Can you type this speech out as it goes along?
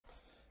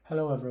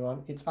Hello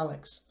everyone, it's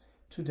Alex.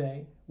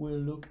 Today we'll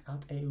look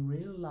at a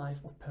real-life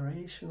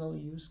operational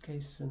use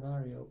case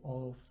scenario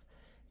of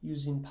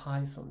using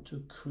Python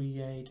to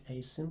create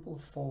a simple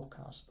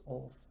forecast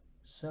of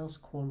sales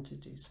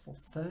quantities for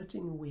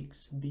 13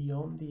 weeks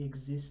beyond the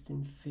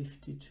existing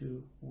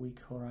 52-week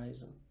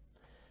horizon.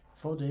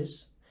 For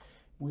this,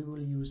 we will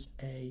use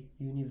a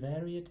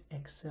univariate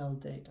Excel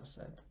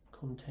dataset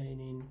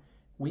containing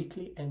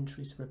weekly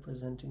entries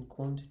representing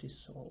quantities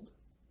sold.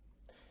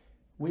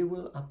 We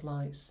will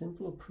apply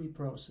simple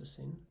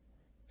pre-processing,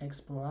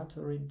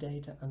 exploratory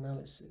data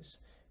analysis,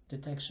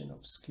 detection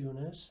of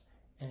skewness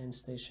and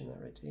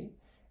stationarity,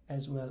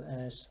 as well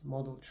as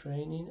model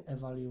training,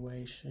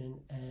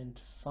 evaluation, and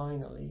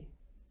finally,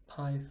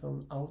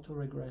 Python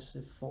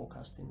autoregressive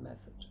forecasting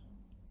method.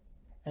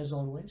 As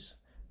always,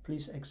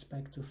 please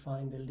expect to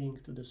find the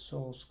link to the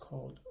source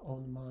code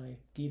on my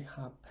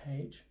GitHub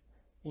page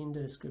in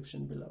the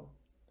description below.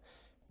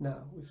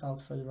 Now, without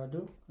further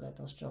ado,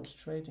 let us jump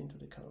straight into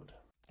the code.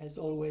 As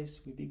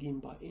always, we begin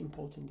by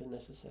importing the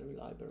necessary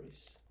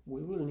libraries.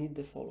 We will need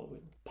the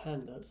following: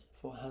 pandas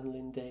for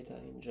handling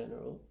data in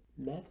general,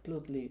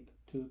 matplotlib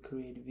to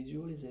create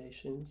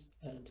visualizations,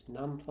 and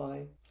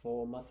numpy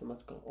for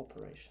mathematical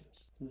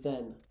operations.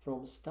 Then,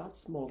 from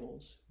stats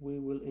models, we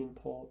will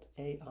import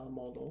AR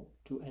model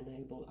to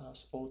enable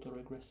us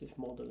autoregressive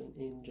modeling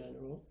in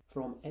general.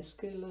 From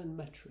sklearn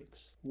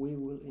metrics, we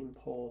will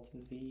import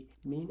the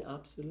mean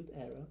absolute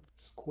error,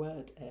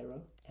 squared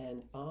error,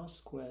 and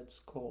R-squared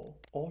score,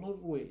 all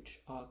of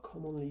which are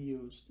commonly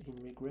used in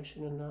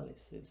regression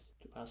analysis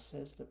to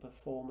assess the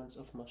performance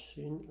of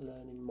machine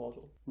learning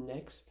model.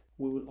 Next,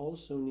 we will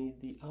also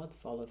need the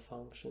addValue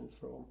function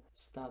from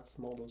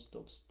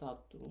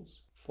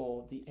statsmodels.statTools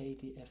for the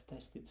ADF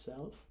test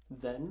itself.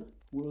 Then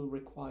we will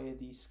require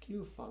the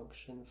skew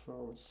function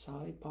from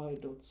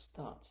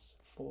scipy.stats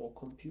for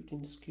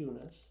computing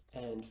skewness,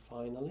 and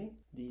finally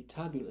the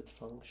tabulate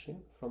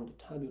function from the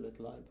tabulate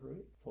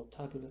library for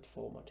tabulate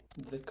formatting.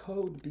 The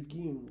code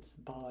begins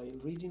by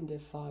reading the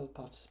file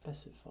path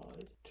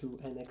specified to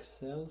an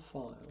Excel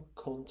file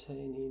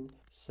containing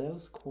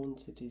sales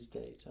quantities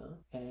data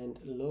and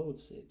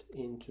loads it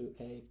into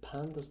a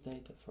pandas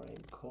data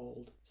frame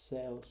called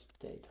sales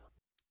data.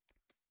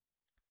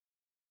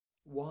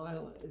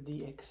 While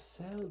the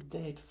Excel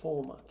date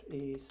format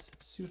is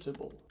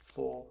suitable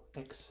for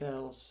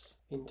Excel's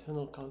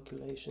internal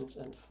calculations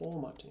and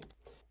formatting,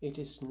 it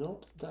is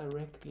not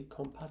directly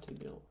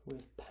compatible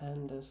with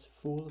Pandas'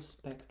 full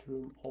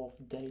spectrum of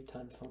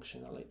datetime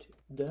functionality.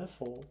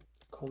 Therefore,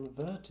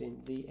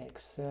 converting the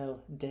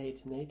Excel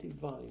date native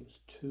values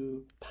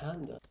to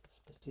Pandas'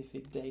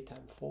 specific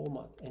datetime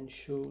format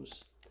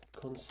ensures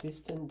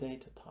consistent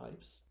data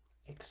types,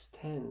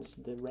 extends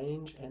the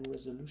range and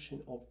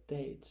resolution of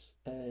dates,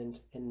 and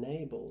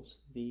enables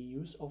the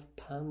use of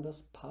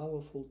Pandas'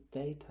 powerful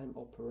datetime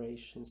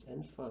operations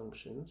and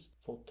functions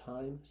for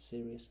time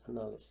series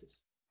analysis.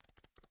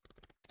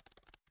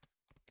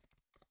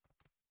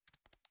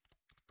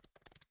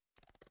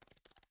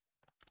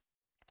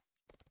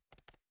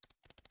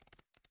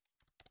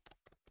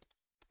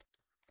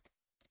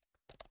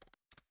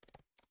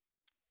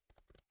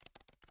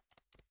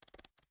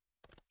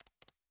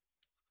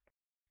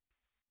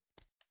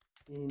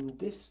 In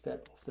this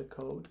step of the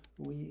code,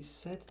 we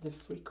set the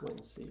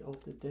frequency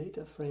of the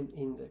data frame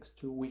index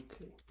to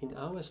weekly, in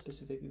our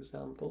specific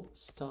example,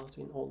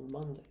 starting on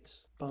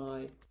Mondays.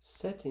 By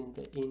setting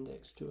the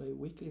index to a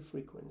weekly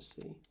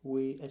frequency,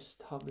 we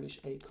establish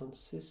a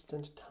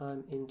consistent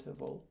time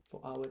interval for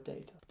our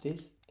data.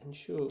 This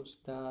ensures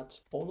that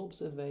all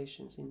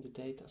observations in the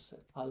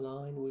dataset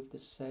align with the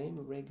same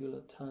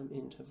regular time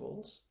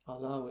intervals,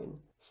 allowing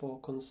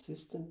for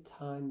consistent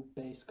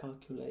time-based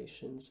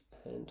calculations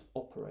and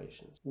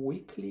operations.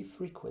 Weekly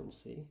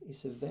frequency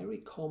is a very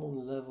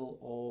common level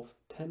of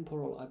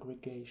temporal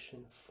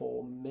aggregation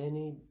for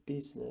many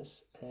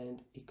business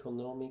and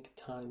economic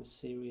time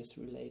series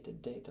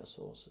related data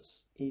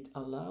sources. It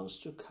allows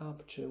to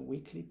capture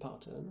weekly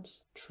patterns,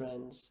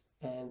 trends,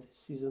 and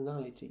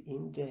seasonality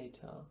in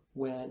data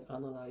when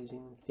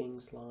analyzing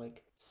things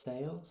like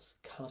sales,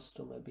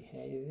 customer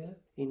behavior,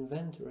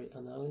 inventory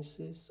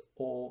analysis,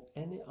 or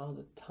any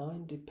other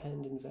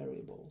time-dependent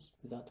variables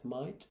that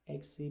might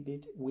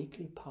exhibit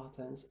weekly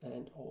patterns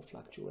and or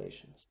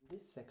fluctuations. In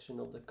this section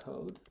of the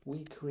code,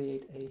 we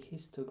create a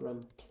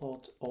histogram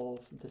plot of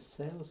the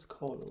sales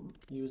column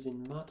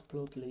using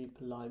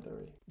matplotlib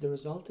library. The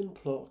resulting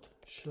plot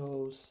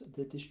shows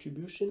the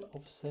distribution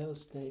of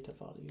sales data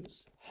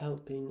values,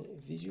 helping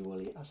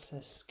visually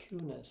assess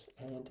skewness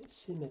and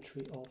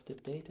symmetry of the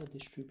data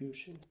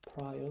distribution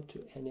prior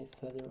to any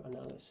further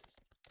analysis.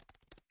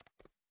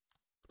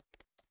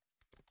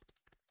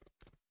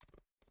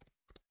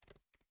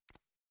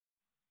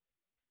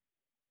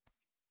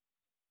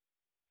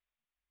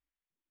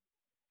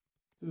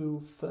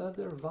 To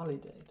further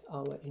validate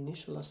our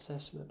initial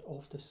assessment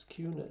of the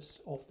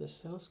skewness of the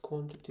sales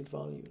quantity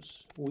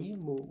values, we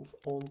move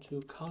on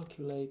to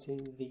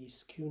calculating the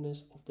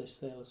skewness of the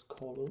sales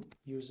column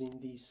using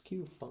the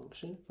skew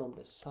function from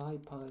the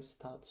SciPy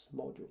stats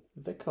module.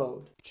 The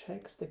code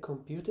checks the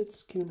computed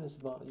skewness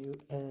value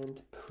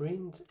and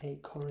prints a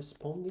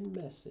corresponding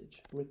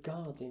message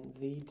regarding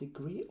the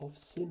degree of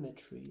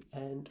symmetry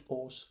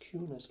and/or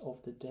skewness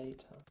of the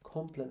data,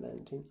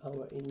 complementing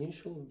our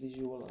initial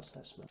visual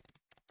assessment.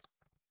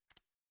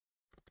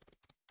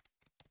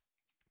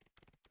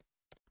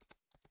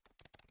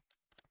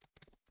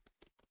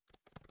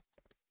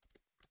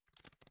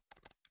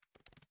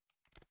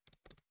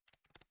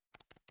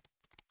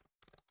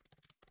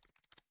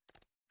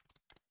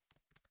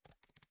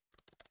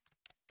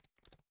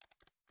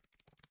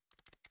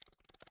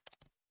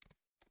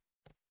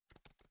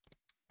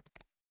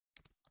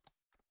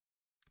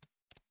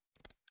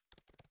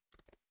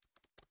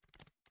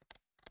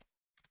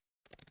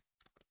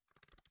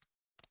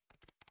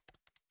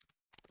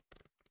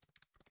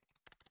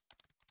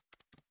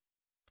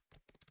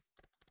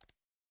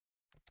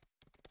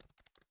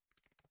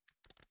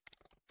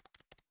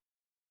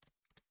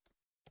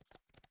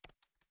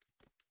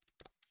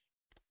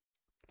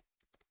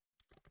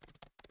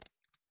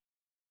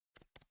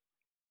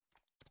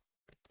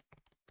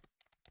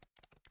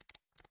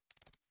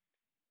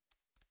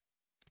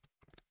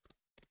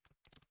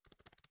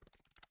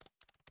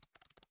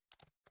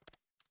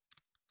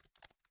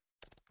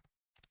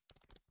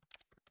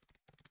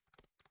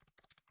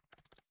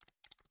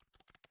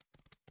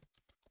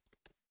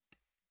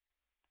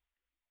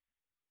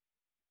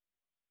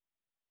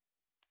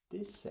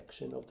 This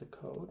section of the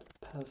code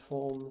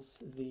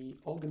performs the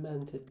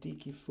augmented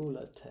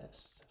Dickey-Fuller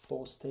test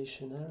for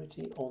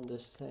stationarity on the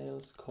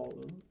sales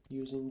column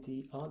using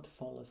the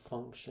addFollow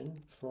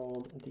function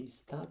from the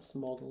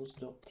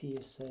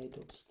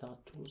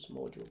statsmodels.tsa.statTools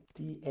module.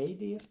 The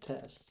ADF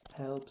test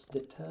helps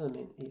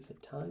determine if a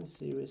time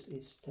series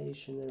is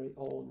stationary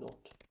or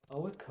not.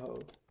 Our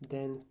code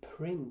then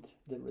prints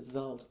the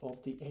result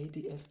of the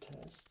ADF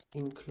test,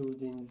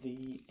 including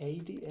the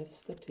ADF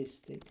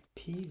statistic,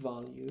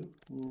 p-value,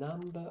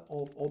 number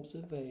of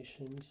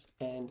observations,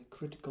 and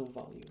critical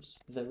values.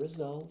 The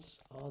results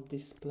are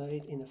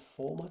displayed in a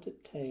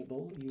formatted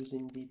table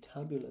using the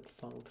tabulate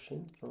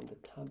function from the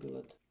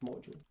tabulate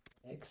module.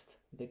 Next,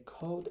 the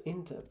code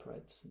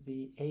interprets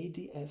the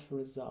ADF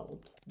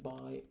result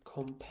by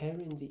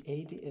comparing the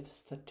ADF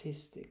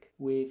statistic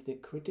with the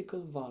critical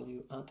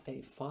value at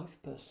a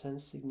 5%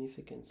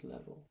 significance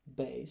level.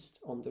 Based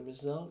on the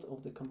result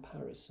of the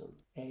comparison,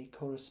 a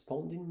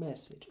corresponding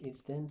message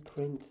is then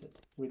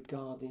printed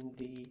regarding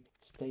the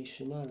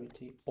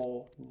stationarity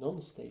or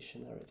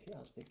non-stationarity,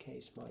 as the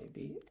case might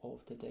be,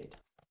 of the data.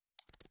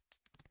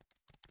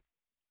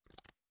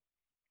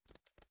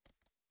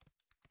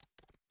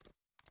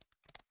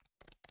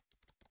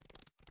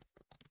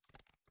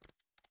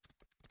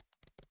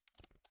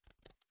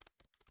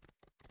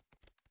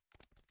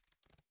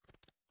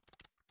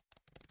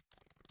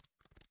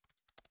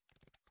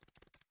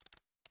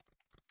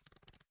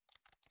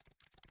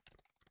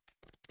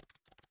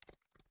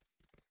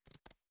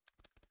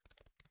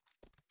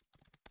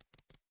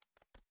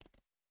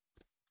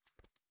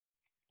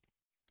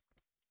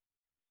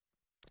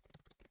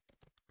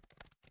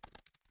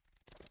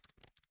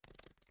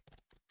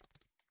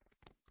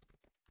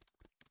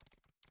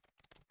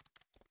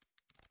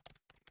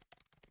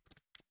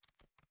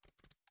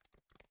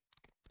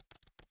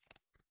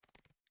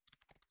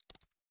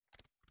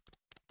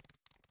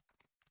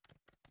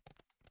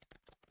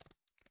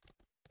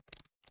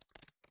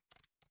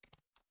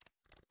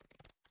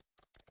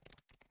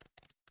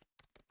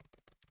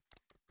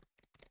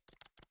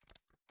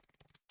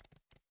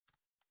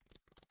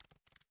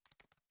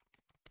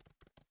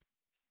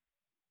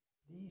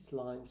 These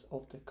lines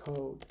of the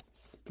code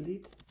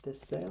split the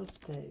sales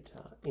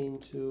data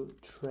into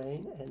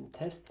train and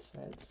test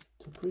sets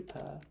to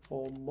prepare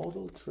for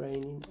model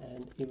training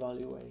and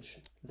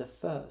evaluation. The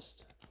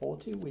first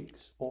 40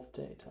 weeks of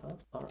data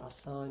are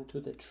assigned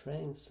to the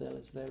train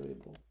sales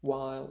variable,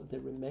 while the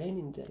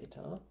remaining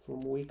data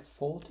from week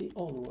 40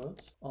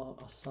 onwards are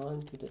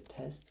assigned to the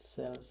test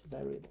sales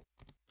variable.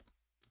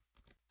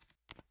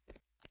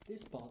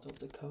 This part of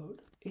the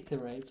code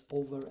iterates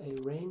over a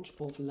range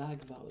of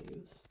lag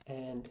values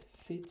and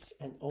fits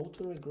an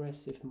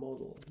autoregressive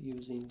model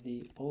using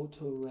the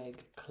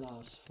Autoreg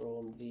class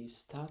from the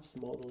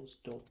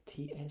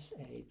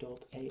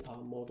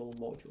statsmodels.tsa.ar model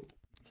module.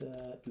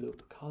 The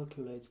loop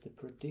calculates the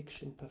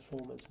prediction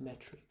performance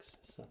metrics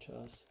such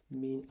as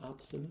mean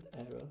absolute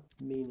error,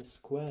 mean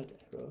squared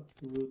error,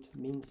 root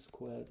mean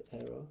squared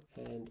error,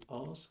 and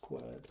R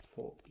squared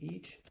for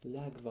each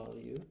lag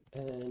value,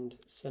 and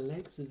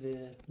selects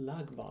the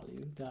lag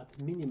value that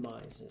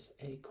minimizes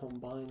a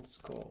combined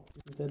score.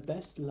 The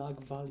best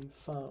lag value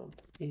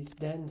found is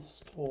then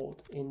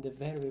stored in the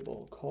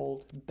variable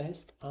called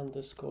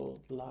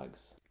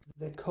best_lags.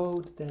 The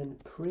code then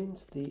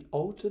prints the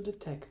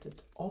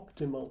auto-detected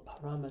optimal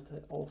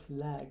parameter of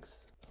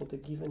lags for the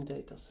given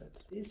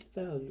dataset. This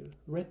value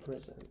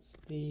represents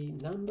the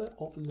number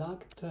of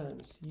lag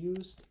terms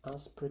used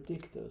as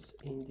predictors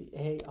in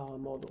the AR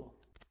model.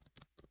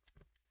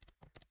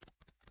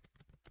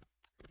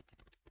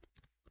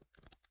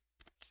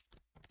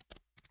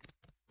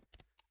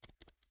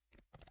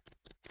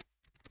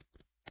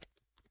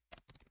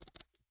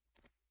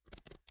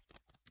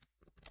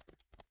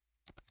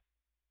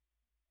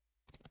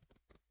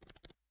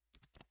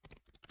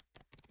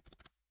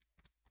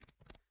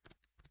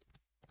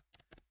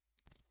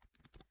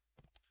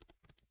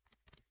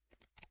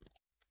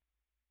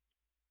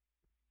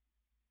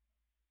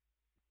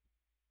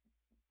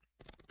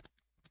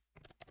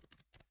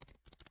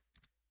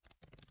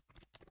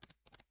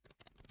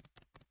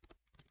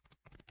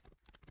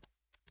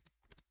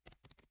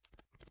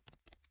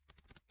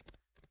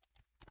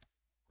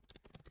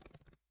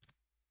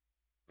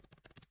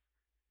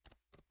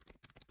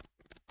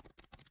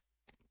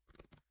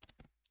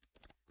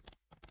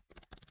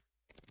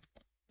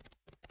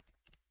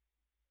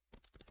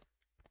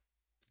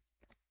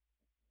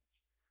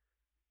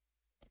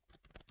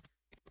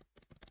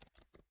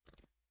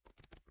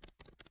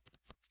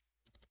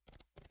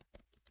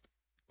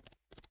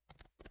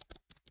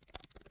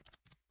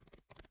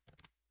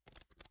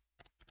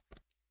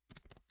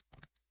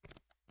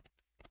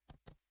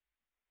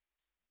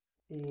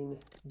 In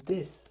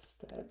this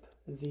step,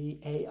 the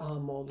AR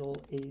model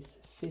is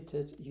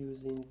fitted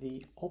using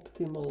the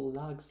optimal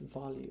lags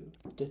value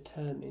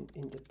determined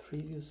in the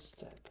previous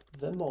step.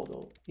 The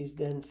model is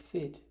then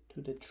fit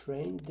to the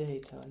trained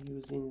data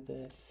using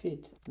the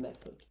fit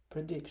method.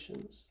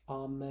 Predictions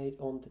are made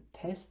on the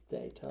test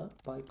data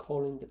by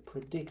calling the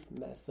predict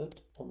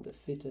method on the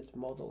fitted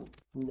model.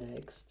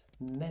 Next,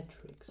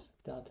 metrics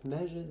that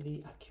measure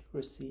the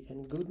accuracy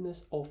and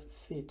goodness of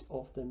fit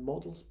of the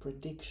model's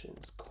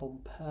predictions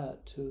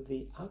compared to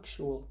the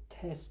actual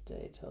test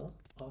data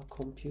are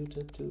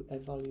computed to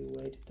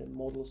evaluate the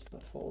model's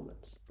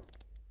performance.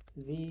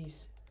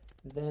 These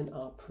then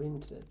are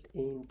printed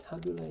in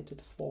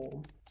tabulated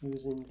form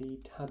using the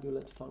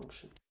tabulate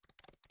function.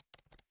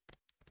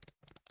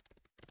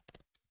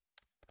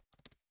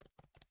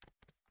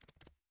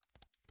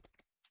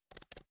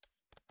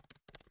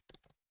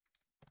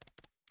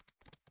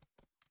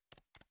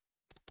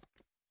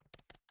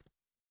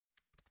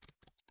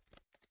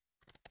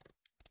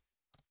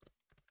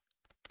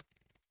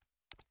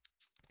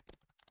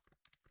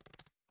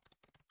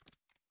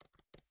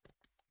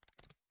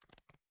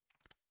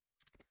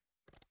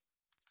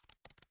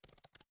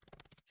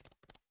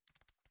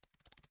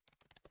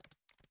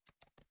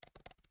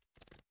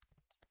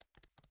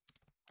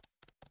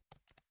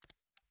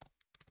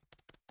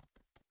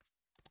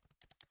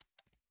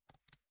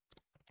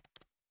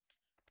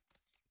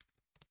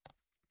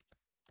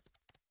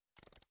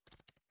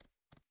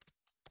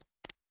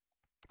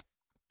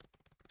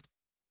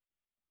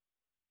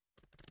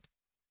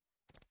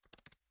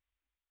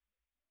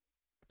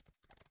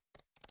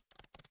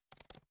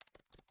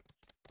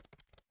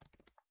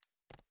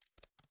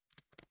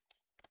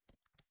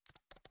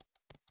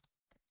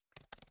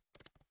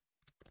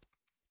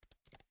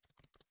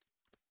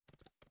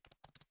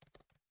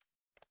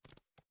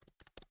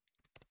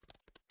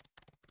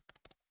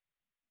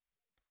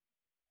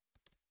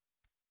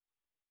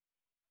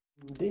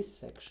 In this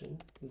section,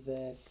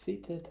 the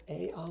fitted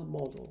AR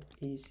model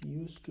is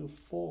used to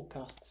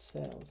forecast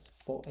sales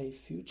for a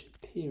future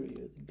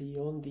period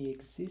beyond the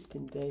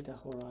existing data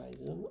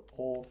horizon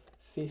of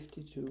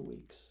 52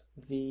 weeks.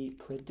 The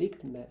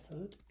predict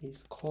method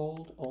is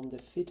called on the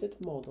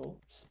fitted model,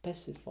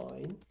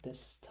 specifying the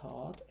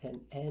start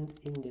and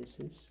end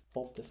indices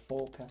of the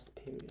forecast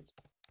period.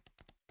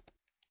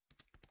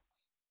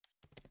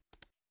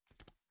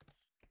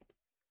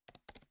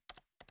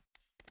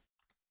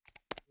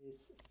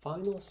 This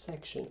final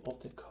section of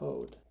the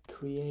code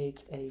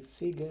creates a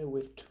figure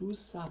with two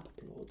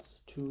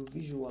subplots to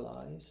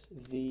visualize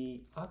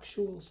the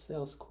actual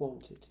sales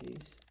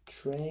quantities,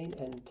 train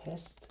and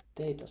test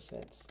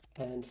datasets,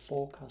 and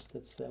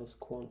forecasted sales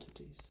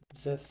quantities.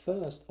 The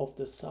first of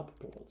the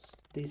subplots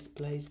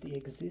displays the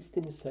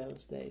existing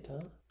sales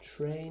data,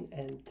 train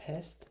and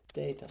test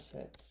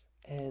datasets,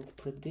 and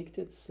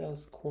predicted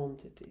sales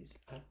quantities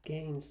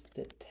against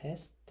the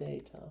test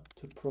data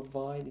to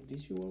provide a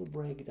visual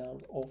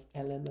breakdown of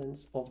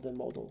elements of the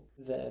model.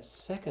 The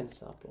second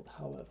subplot,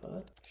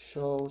 however,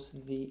 shows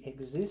the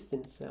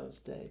existing sales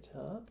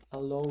data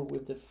along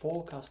with the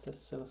forecasted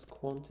sales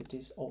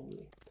quantities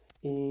only.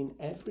 In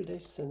everyday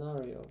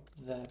scenario,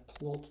 the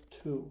plot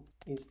 2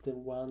 is the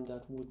one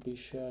that would be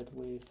shared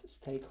with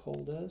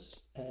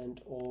stakeholders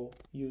and or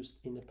used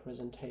in a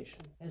presentation.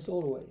 As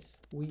always,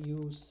 we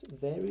use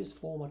various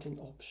formatting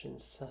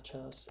options such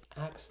as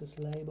access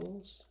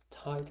labels,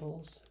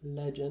 titles,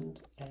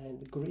 legend,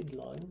 and grid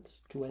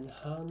lines to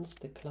enhance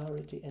the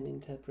clarity and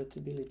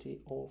interpretability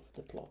of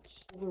the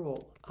plots.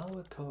 Overall,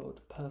 our code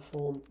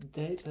performed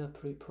data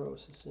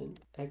pre-processing,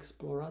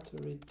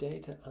 exploratory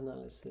data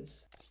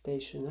analysis,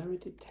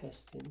 stationarity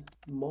testing,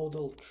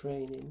 model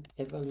training,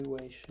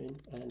 evaluation,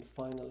 planning, and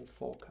finally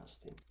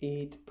forecasting.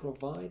 It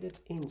provided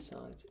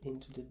insights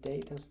into the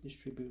data's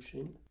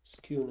distribution,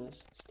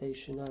 skewness,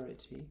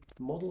 stationarity,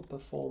 model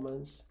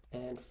performance,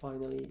 and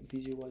finally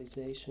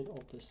visualization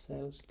of the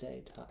sales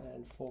data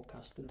and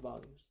forecasted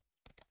values.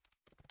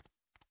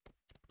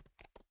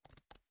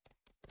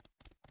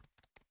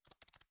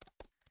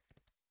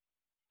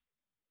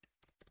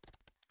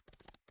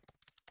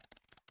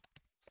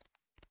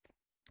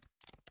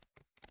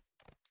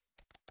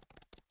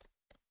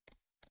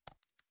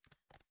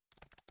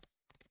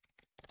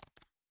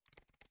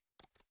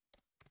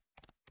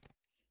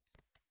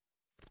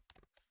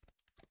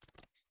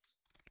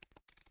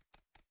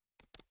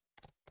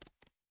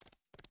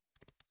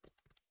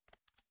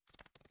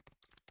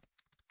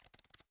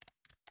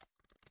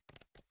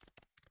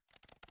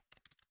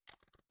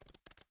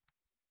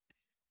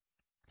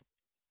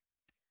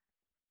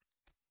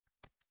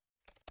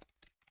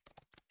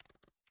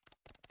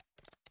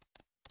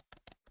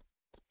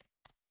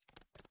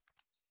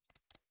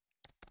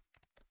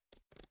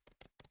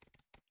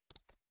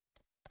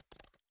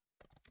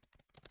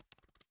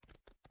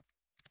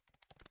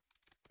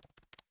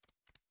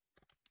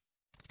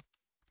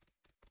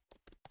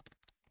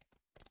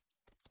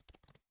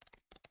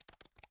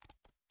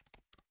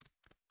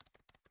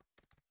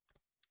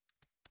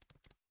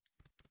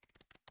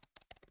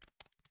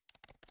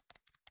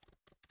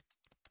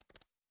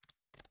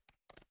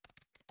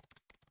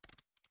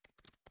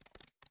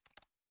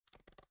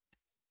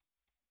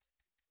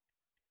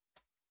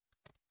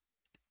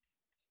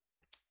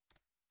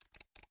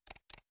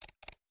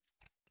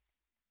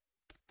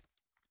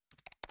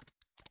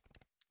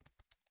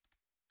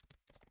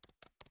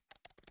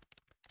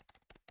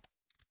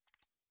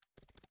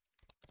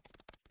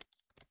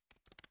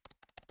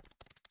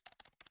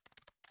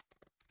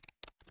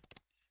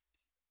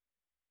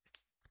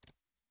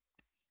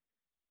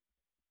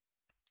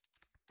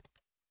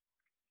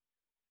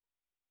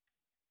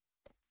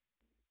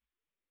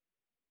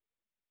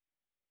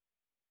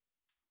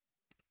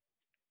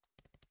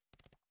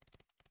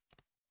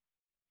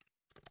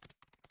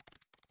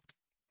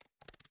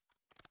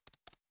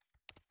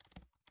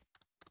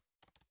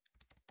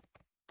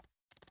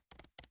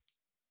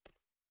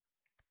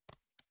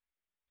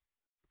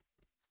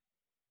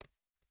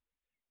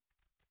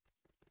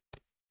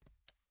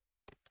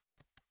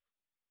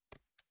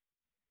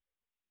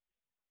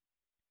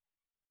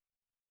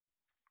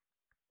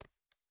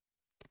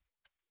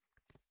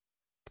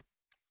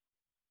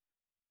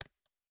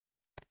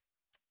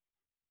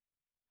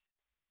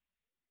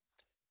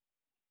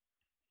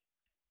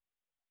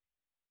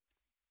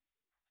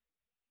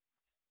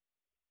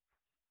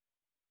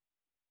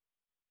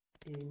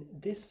 In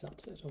this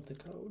subset of the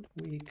code,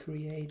 we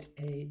create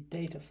a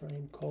data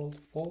frame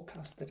called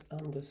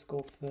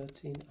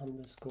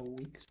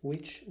forecasted_13_weeks,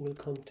 which will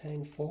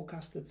contain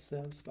forecasted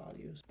sales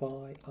values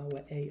by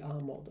our AR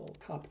model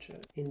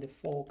captured in the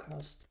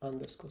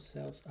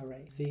forecast_sales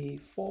array. The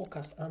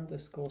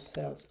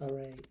forecast_sales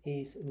array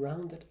is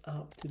rounded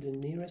up to the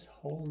nearest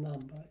whole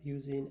number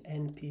using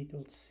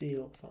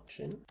np.ceil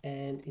function,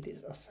 and it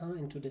is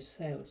assigned to the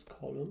sales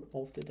column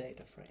of the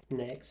data frame.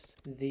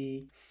 Next,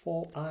 the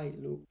for-i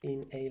loop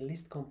in a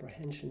list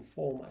comprehension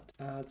format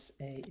adds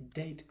a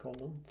date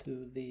column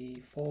to the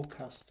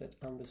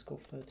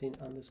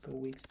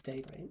forecasted_13_weeks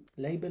data frame,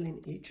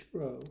 labeling each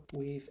row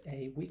with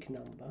a week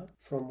number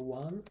from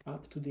 1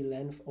 up to the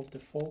length of the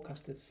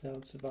forecasted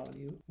sales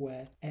value,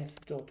 where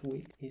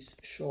f.week is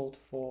short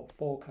for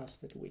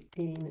forecasted week.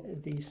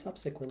 In the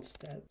subsequent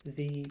step,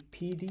 the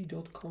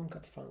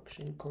pd.concat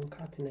function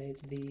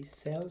concatenates the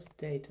sales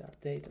data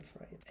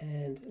frame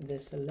and the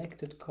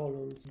selected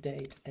columns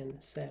date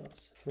and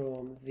sales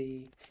from the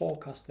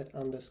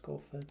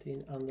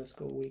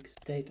forecasted_13_weeks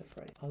data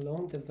frame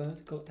along the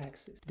vertical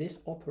axis. This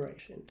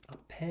operation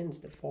appends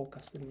the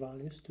forecasted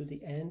values to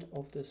the end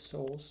of the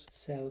source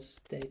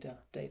sales data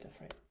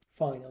frame.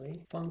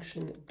 Finally,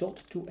 function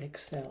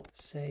 .toExcel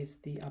saves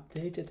the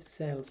updated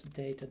sales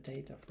data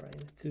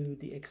frame to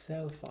the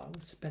Excel file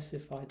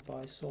specified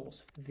by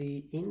source.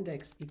 The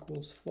index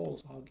equals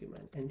false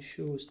argument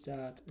ensures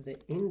that the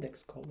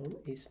index column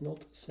is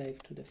not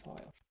saved to the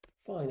file.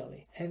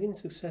 Finally, having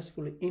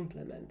successfully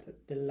implemented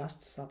the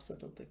last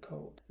subset of the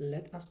code,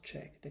 let us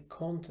check the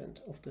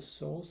content of the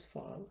source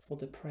file for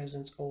the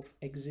presence of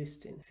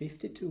existing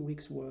 52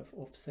 weeks worth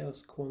of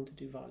sales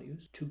quantity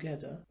values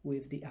together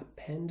with the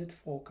appended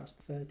forecast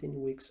 13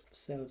 weeks of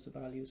sales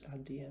values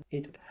at the end.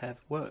 It would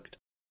have worked.